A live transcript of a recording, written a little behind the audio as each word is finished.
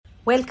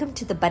Welcome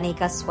to the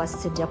Banega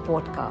Swasth India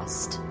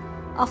podcast.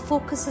 Our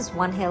focus is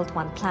One Health,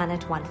 One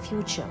Planet, One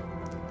Future.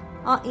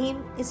 Our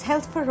aim is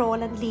health for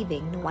all and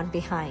leaving no one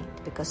behind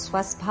because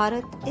Swasth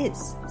Bharat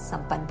is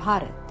Sampann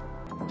Bharat.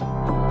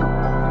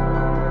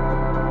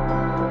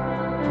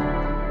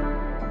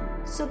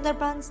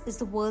 Sundarbans is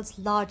the world's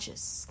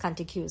largest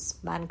contiguous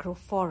mangrove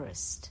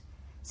forest.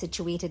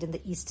 Situated in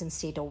the eastern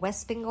state of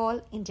West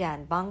Bengal, India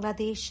and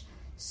Bangladesh,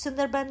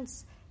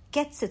 Sundarbans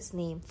gets its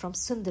name from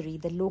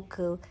Sundari, the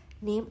local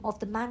name of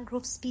the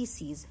mangrove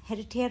species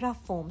Heritera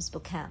forms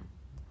Buckham.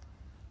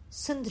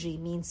 Sundari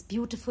means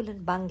beautiful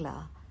in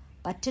Bangla,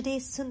 but today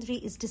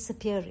Sundari is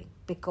disappearing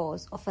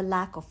because of a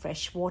lack of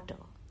fresh water.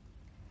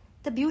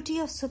 The beauty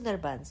of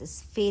Sundarbans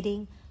is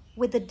fading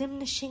with the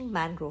diminishing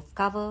mangrove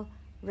cover,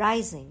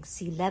 rising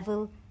sea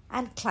level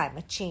and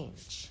climate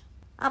change.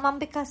 I'm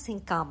Ambika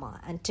Singh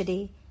Kama and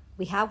today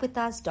we have with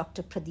us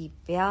Dr. Pradeep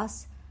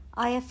Vyas,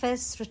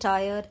 IFS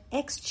retired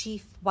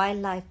ex-Chief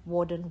Wildlife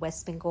Warden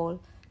West Bengal,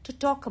 to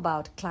talk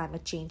about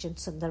climate change in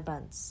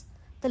Sundarbans,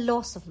 the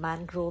loss of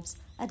mangroves,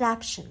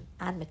 adaptation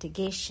and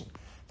mitigation.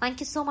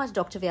 Thank you so much,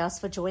 Dr. Vyas,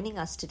 for joining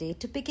us today.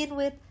 To begin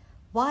with,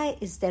 why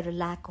is there a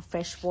lack of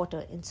fresh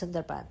water in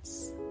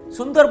Sundarbans?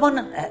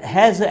 Sundarban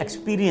has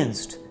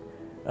experienced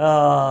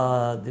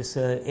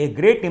a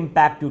great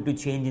impact due to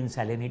change in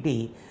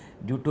salinity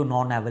due to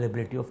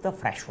non-availability of the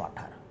fresh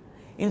water.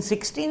 In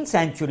 16th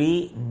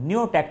century,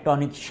 new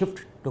tectonic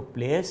shift took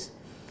place,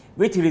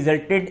 which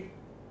resulted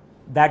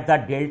that the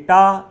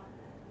delta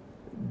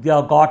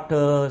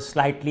got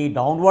slightly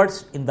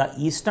downwards in the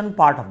eastern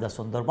part of the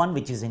Sundarban,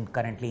 which is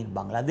currently in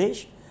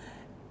Bangladesh,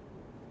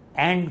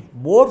 and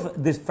more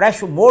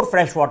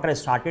fresh water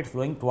started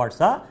flowing towards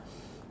the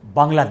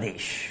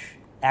Bangladesh.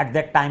 At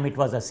that time, it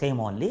was the same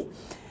only.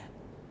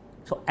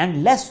 So,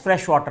 and less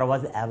fresh water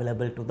was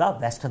available to the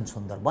western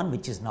Sundarban,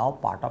 which is now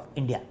part of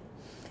India.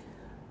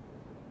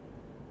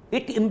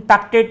 It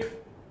impacted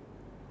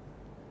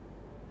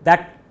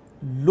that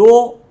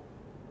low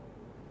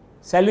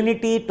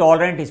salinity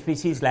tolerant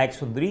species like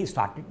Sundari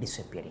started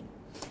disappearing.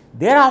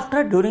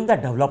 Thereafter, during the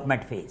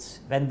development phase,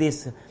 when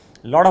this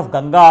lot of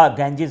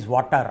Ganges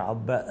water,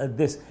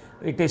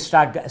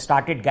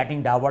 started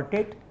getting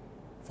diverted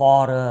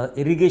for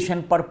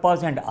irrigation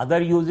purpose and other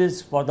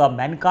uses for the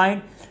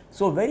mankind.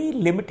 So, very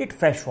limited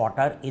fresh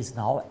water is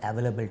now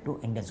available to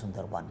Indian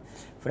Sundarban.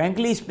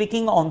 Frankly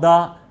speaking, on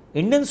the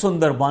Indian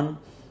Sundarban,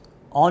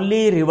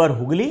 only river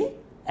Hooghly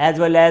as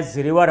well as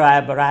river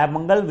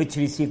Rayamangal, which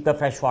receive the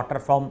fresh water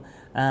from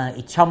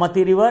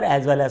Ichamati river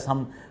as well as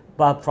some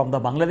from the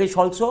Bangladesh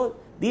also.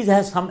 These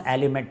has some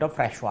element of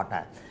fresh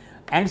water.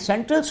 And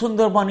central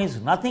Sundarban is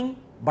nothing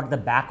but the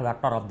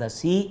backwater of the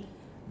sea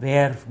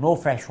where no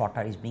fresh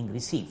water is being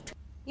received.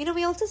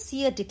 We also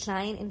see a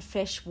decline in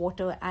fresh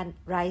water and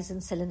rise in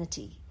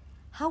salinity.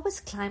 How is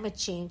climate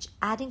change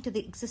adding to the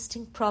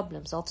existing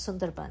problems of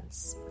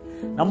Sundarbans?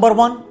 Number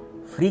one,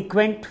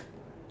 frequent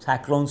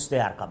cyclones they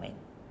are coming.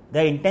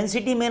 Their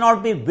intensity may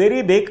not be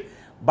very big,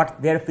 but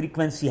their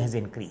frequency has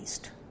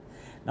increased.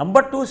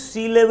 Number two,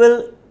 sea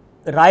level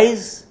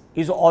rise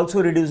is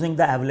also reducing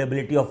the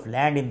availability of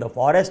land in the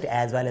forest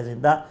as well as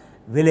in the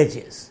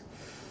villages.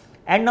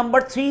 And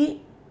number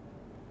three,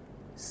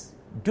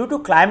 due to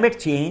climate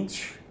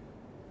change,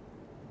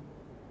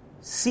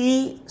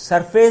 sea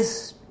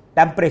surface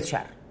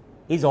temperature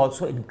is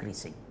also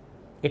increasing.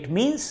 It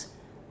means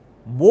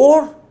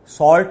more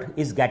salt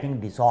is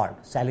getting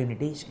dissolved,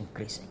 salinity is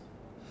increasing.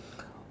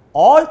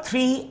 All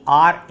three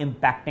are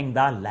impacting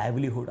the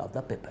livelihood of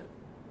the people.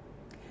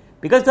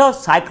 Because the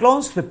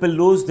cyclones, people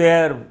lose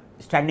their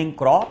standing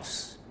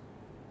crops,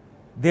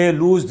 they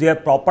lose their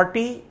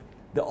property,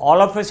 they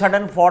all of a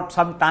sudden for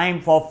some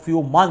time, for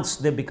few months,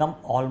 they become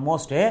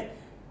almost a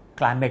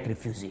climate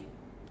refugee.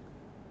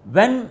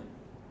 When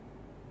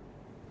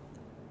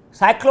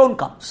cyclone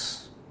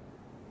comes,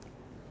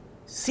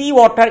 sea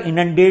water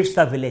inundates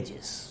the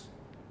villages.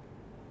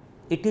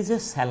 It is a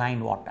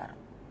saline water.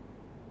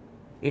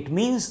 It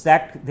means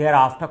that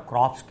thereafter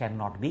crops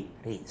cannot be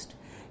raised.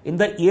 In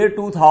the year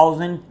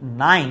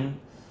 2009,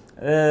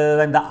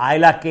 when the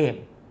Ayla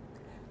came,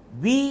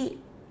 we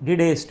did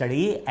a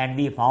study and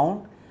we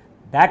found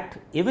that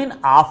even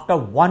after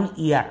 1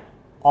 year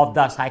of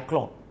the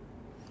cyclone,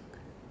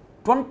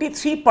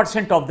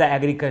 23% of the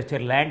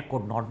agricultural land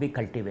could not be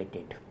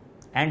cultivated.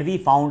 And we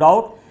found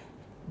out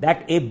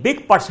that a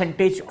big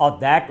percentage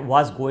of that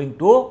was going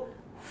to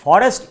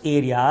forest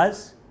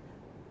areas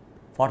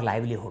for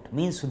livelihood,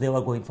 means they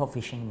were going for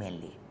fishing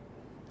mainly.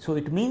 So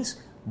it means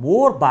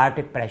more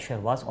biotic pressure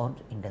was on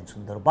Indian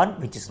Sundarban,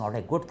 which is not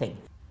a good thing.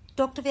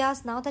 Dr.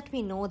 Vyas, now that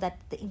we know that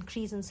the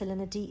increase in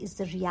salinity is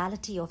the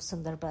reality of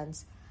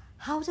Sundarbans,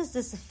 how does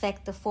this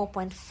affect the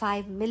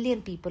 4.5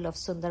 million people of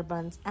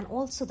Sundarbans and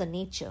also the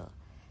nature?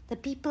 The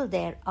people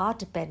there are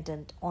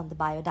dependent on the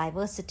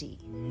biodiversity.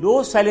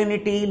 Low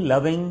salinity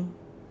loving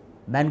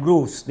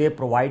mangroves, they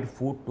provide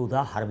food to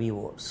the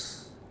herbivores.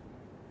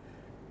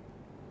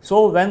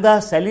 So when the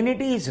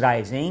salinity is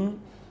rising,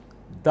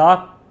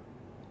 the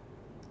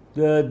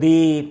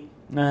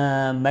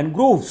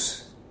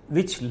mangroves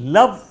which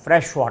love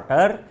fresh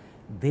water,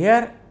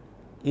 their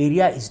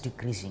area is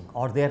decreasing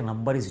or their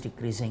number is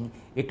decreasing.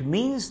 It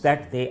means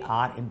that they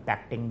are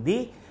impacting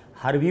the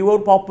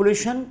herbivore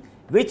population,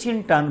 which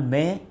in turn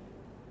may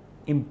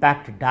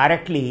impact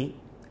directly,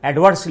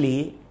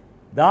 adversely,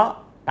 the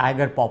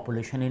tiger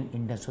population in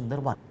Indian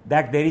Sundarban.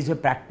 That there is a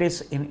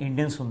practice in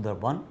Indian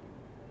Sundarban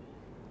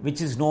which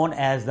is known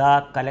as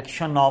the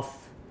collection of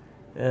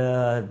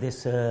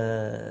this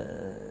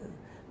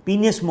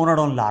Penis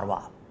monodon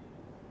larva,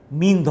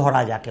 mean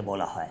धोरा जाके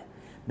बोला है,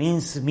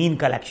 means mean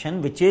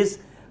collection, which is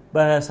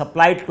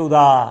supplied to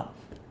the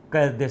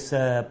this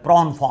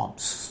prawn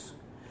farms.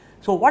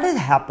 So what is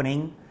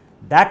happening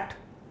that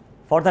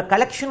for the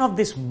collection of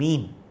this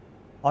mean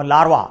or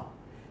larva,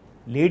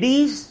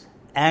 ladies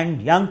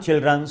and young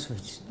children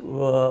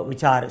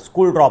which are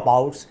school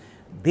dropouts,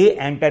 they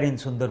enter in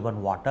Sundarban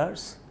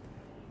waters.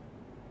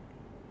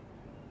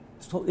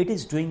 So it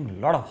is doing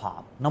a lot of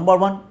harm. Number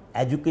one,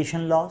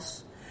 education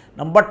loss.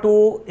 Number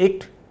two,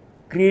 it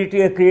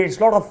creates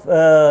a lot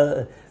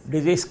of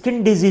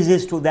skin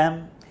diseases to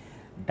them.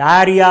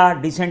 Diarrhea,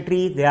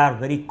 dysentery, they are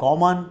very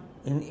common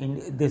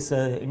in this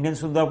Indian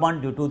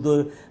Sundarban due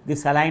to the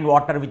saline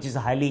water, which is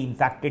highly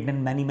infected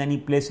in many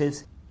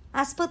places.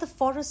 As per the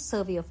Forest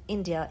Survey of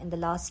India in the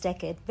last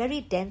decade,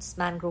 very dense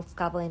mangrove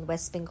cover in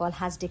West Bengal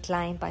has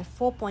declined by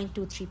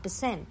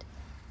 4.23%.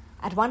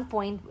 At one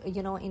point,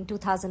 in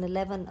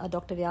 2011,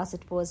 Dr. Vyas,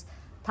 it was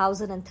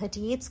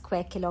 1,038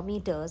 square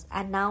kilometers,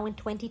 and now in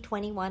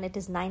 2021 it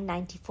is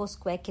 994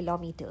 square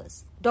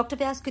kilometers. Dr.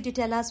 Vyas, could you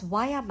tell us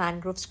why are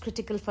mangroves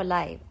critical for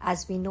life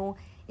as we know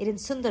it in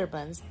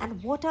Sundarbans,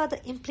 and what are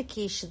the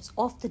implications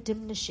of the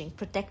diminishing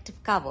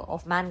protective cover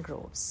of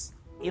mangroves?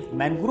 If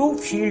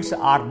mangrove shields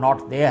are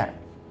not there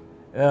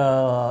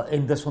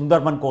in the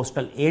Sundarban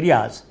coastal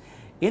areas,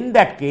 in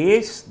that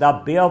case the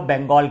Bay of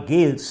Bengal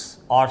gales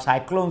or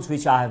cyclones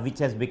which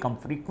has become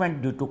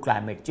frequent due to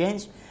climate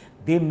change,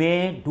 they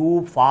may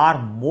do far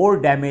more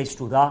damage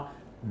to the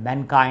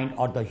mankind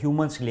or the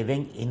humans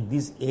living in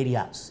these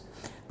areas.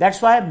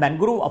 That's why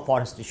mangrove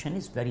afforestation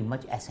is very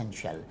much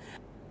essential.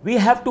 We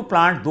have to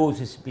plant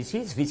those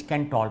species which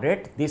can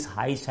tolerate this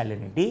high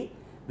salinity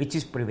which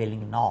is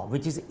prevailing now,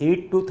 which is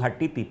 8 to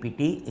 30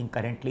 ppt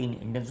currently in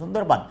Indian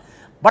Sundarban.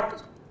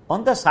 But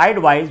on the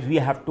sidewise, we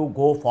have to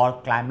go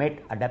for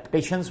climate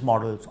adaptations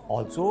models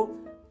also.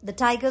 The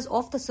tigers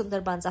of the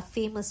Sundarbans are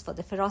famous for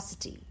their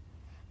ferocity.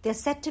 They are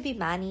said to be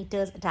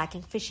man-eaters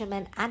attacking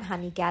fishermen and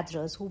honey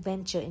gatherers who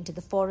venture into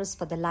the forest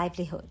for their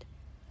livelihood.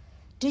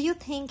 Do you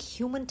think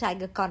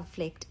human-tiger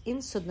conflict in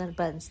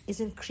Sundarbans is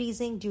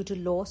increasing due to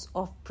loss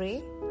of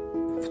prey?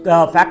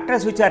 The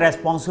factors which are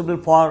responsible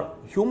for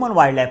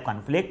human-wildlife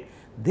conflict,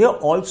 they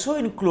also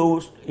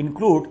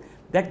include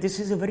that this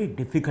is a very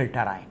difficult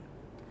terrain.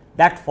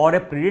 That for a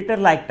predator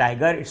like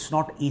tiger, it's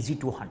not easy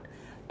to hunt.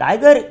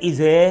 Tiger is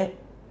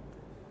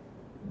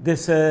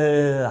this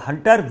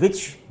hunter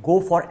which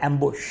go for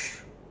ambush.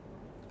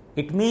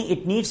 It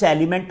needs an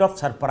element of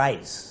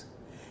surprise,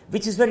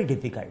 which is very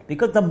difficult,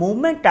 because the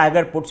moment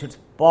tiger puts its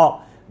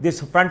paw,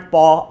 this front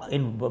paw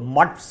in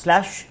mud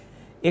slush,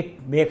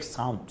 it makes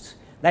sounds.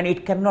 Then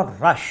it cannot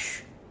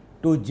rush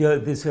to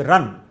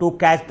run to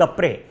catch the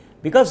prey,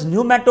 because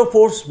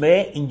pneumatophores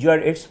may injure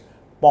its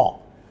paw.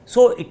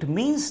 So it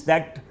means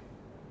that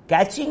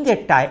catching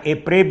a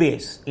prey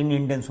base in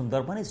Indian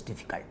Sundarban is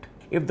difficult.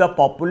 If the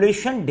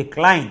population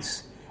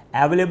declines,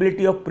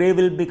 availability of prey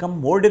will become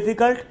more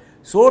difficult.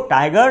 So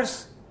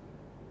tigers,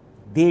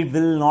 they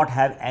will not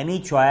have any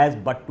choice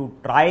but to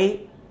try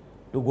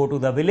to go to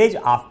the village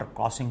after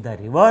crossing the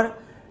river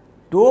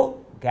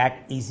to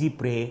get easy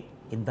prey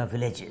in the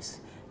villages.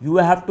 You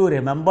have to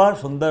remember,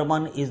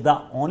 Sundarban is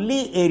the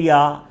only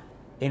area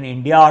in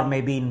India or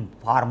maybe in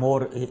far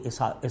more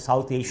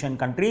South Asian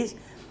countries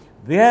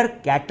where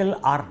cattle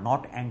are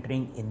not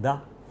entering in the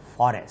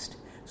forest.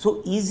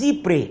 So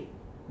easy prey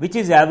which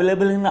is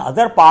available in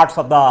other parts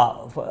of the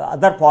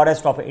other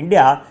forest of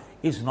India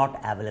is not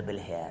available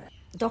here.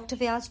 Dr.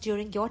 Vyas,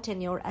 during your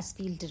tenure as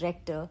field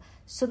director,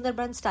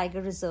 Sundarbans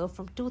Tiger Reserve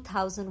from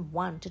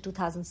 2001 to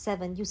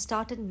 2007, you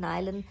started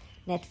nylon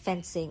net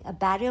fencing, a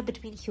barrier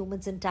between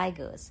humans and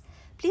tigers.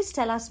 Please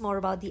tell us more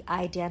about the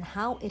idea and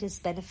how it is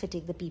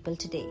benefiting the people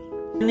today.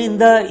 In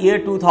the year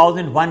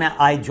 2001,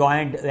 I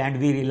joined and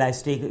we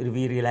realized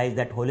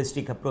that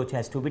holistic approach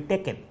has to be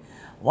taken.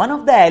 One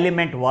of the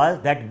elements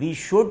was that we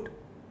should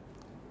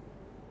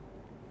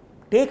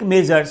take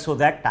measures so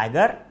that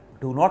tiger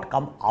do not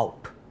come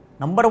out.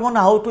 Number one,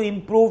 how to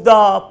improve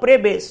the prey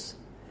base.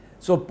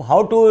 So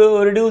how to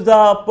reduce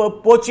the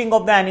poaching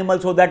of the animal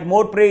so that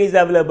more prey is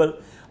available.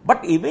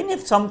 But even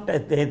if some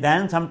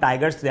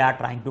tigers they are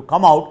trying to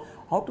come out,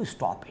 how to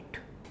stop it?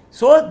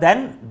 So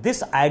then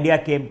this idea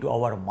came to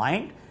our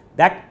mind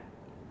that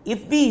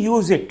if we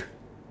use it,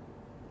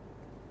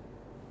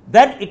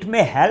 then it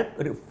may help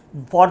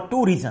for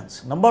two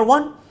reasons. Number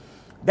one,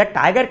 the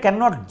tiger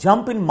cannot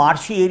jump in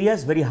marshy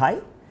areas very high.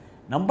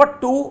 Number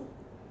two,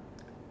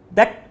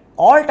 that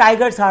all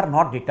tigers are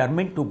not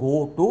determined to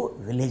go to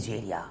village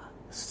area.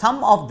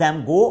 Some of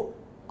them go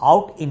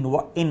out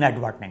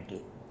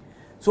inadvertently.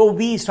 So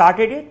we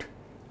started it.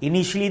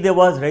 Initially there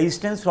was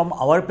resistance from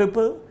our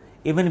people.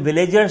 Even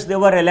villagers, they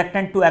were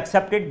reluctant to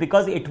accept it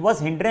because it was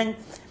hindering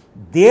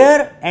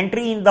their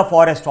entry in the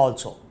forest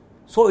also.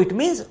 So it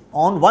means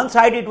on one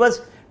side it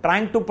was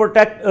trying to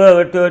protect,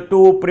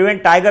 to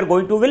prevent tiger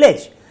going to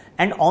village,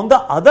 and on the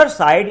other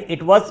side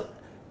it was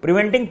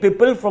preventing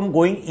people from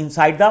going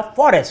inside the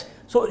forest.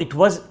 So it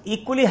was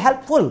equally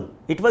helpful.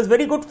 It was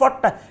very good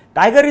for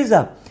tiger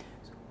reserve.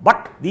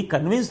 But we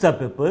convinced the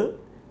people,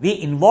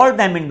 we involved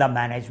them in the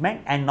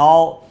management, and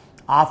now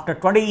after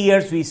 20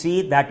 years we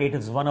see that it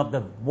is one of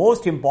the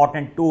most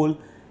important tool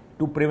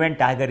to prevent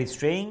tiger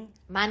straying.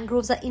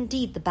 Mangroves are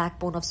indeed the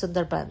backbone of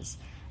Sundarbans,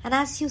 and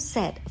as you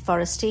said,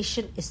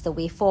 forestation is the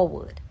way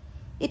forward.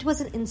 It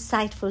was an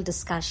insightful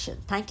discussion.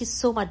 Thank you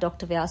so much,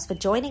 Dr. Vyas, for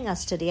joining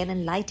us today and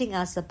enlightening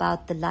us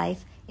about the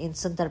life in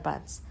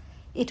Sundarbans.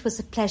 It was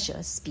a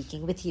pleasure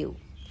speaking with you.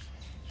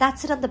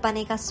 That's it on the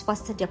Banega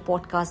Swasth India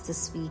podcast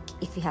this week.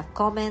 If you have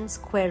comments,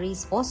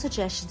 queries, or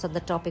suggestions on the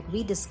topic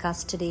we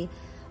discussed today,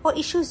 or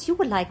issues you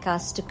would like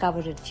us to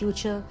cover in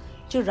future,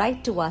 do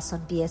write to us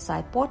on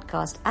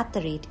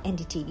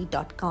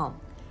bsipodcast@ndtv.com.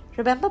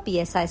 Remember,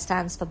 BSI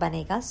stands for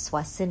Banega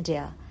Swasth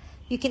India.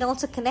 You can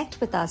also connect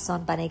with us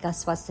on Banega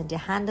Swasth India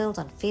handles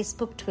on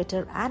Facebook,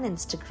 Twitter, and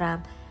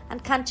Instagram,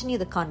 and continue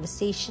the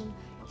conversation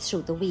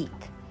through the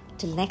week.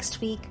 Till next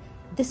week,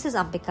 this is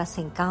Ambika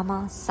Singh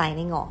Kama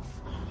signing off.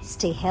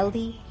 Stay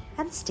healthy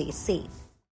and stay safe.